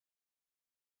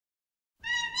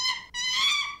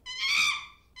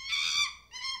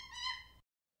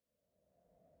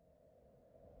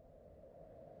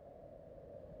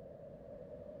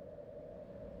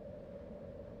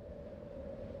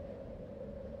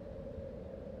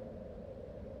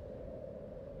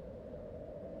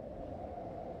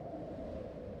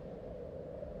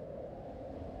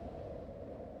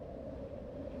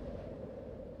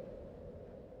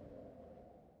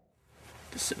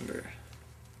December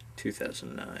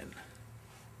 2009.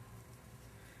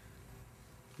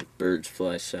 The birds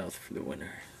fly south for the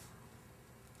winter.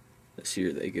 This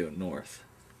year they go north.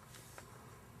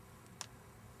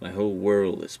 My whole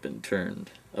world has been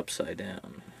turned upside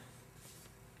down.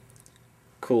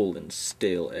 Cold and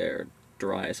stale air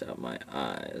dries out my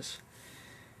eyes,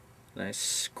 and I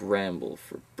scramble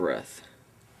for breath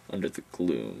under the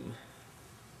gloom.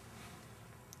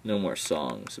 No more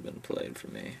songs have been played for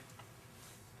me.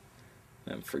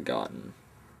 I'm forgotten.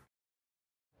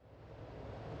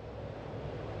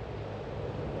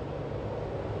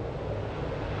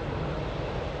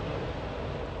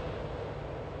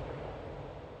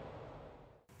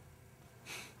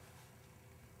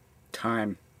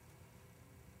 Time.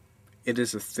 It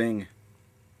is a thing.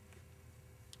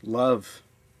 Love.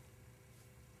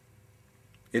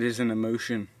 It is an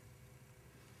emotion.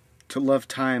 To love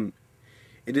time,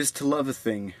 it is to love a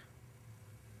thing.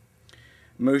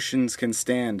 Emotions can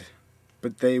stand,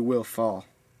 but they will fall.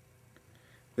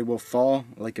 They will fall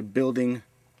like a building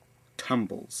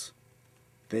tumbles.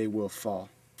 They will fall,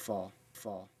 fall,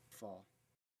 fall, fall.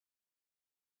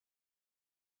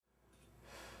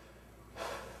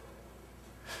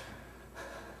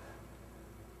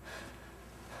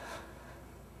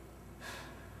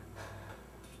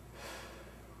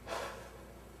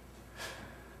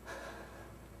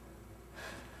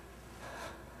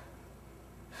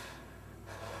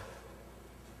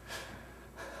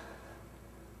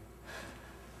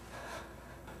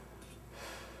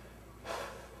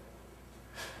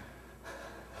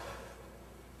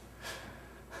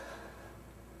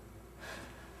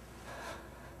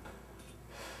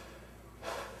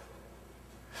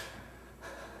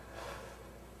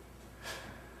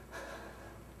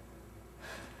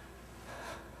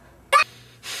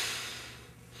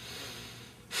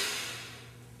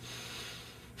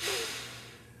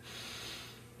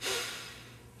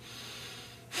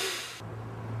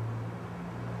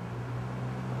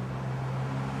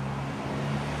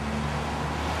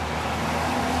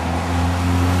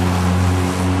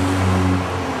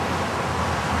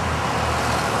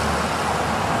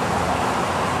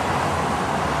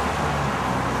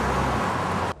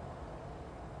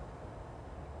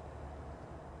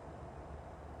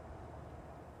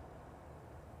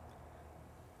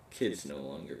 Kids no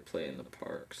longer play in the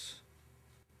parks.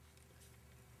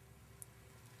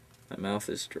 My mouth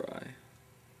is dry.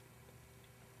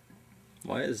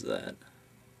 Why is that?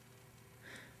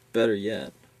 Better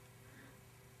yet,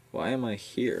 why am I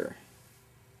here?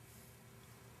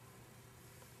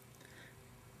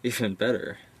 Even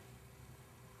better,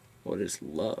 what is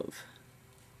love?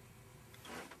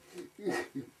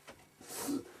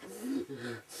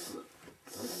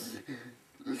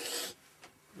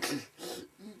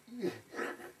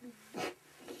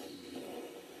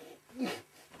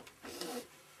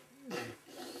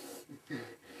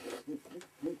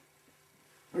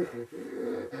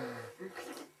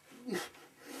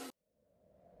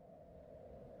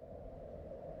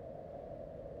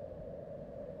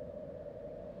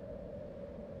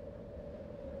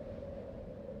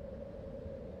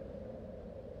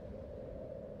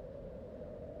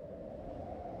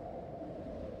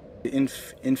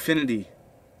 Infinity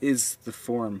is the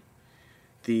form,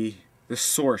 the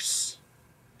source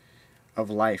of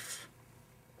life.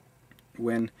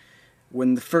 When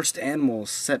the first animals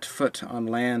set foot on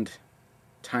land,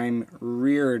 time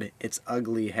reared its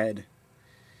ugly head,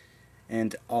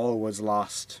 and all was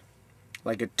lost,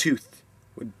 like a tooth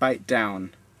would bite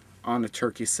down on a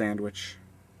turkey sandwich.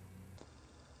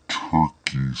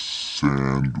 Turkey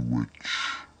sandwich.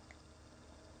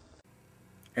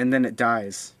 And then it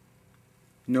dies.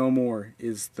 No more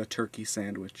is the turkey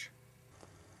sandwich.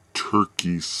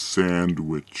 Turkey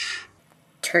sandwich.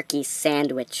 Turkey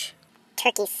sandwich.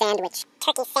 Turkey sandwich.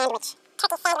 Turkey sandwich.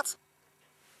 Turkey sandwich.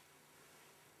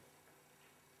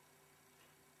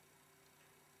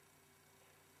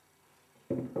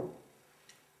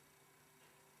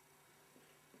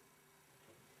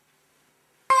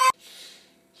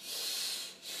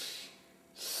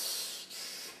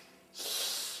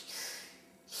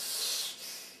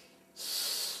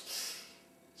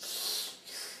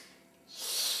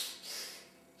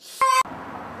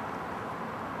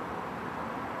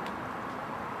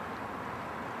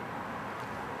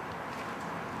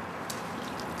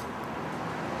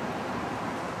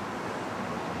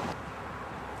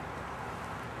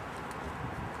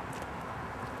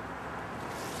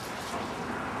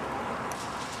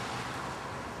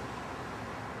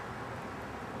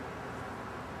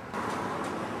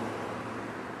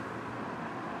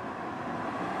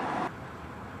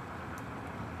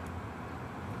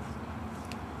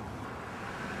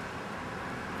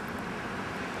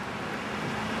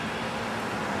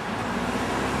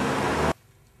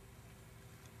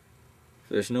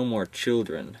 there's no more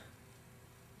children,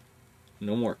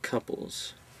 no more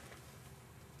couples,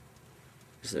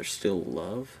 is there still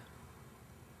love?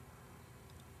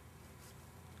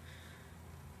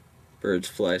 Birds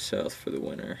fly south for the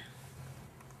winter.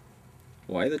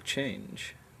 Why the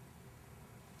change?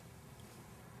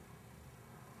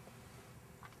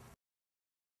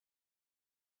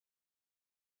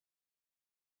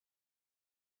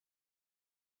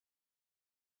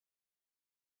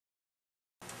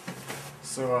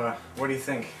 So, what do you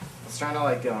think? I was trying to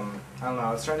I don't know,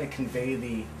 I was trying to convey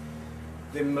the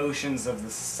emotions of the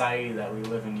society that we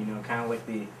live in, you know, kind of like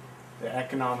the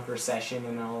economic recession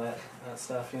and all that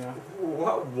stuff, you know?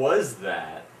 What was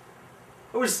that?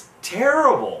 It was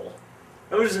terrible.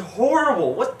 It was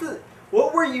horrible.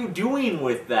 What were you doing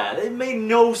with that? It made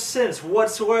no sense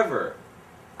whatsoever.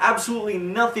 Absolutely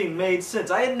nothing made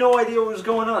sense. I had no idea what was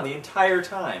going on the entire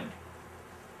time.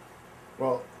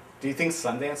 Well, do you think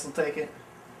Sundance will take it?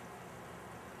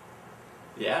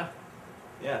 Yeah.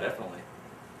 Yeah, definitely.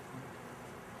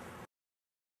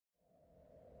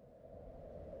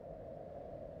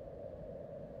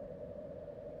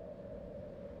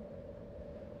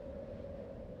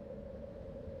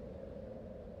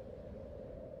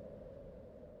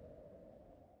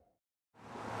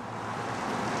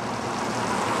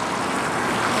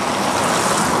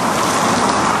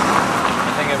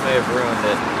 I think I may have ruined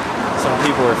it. Some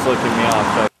people are flipping me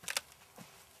off, so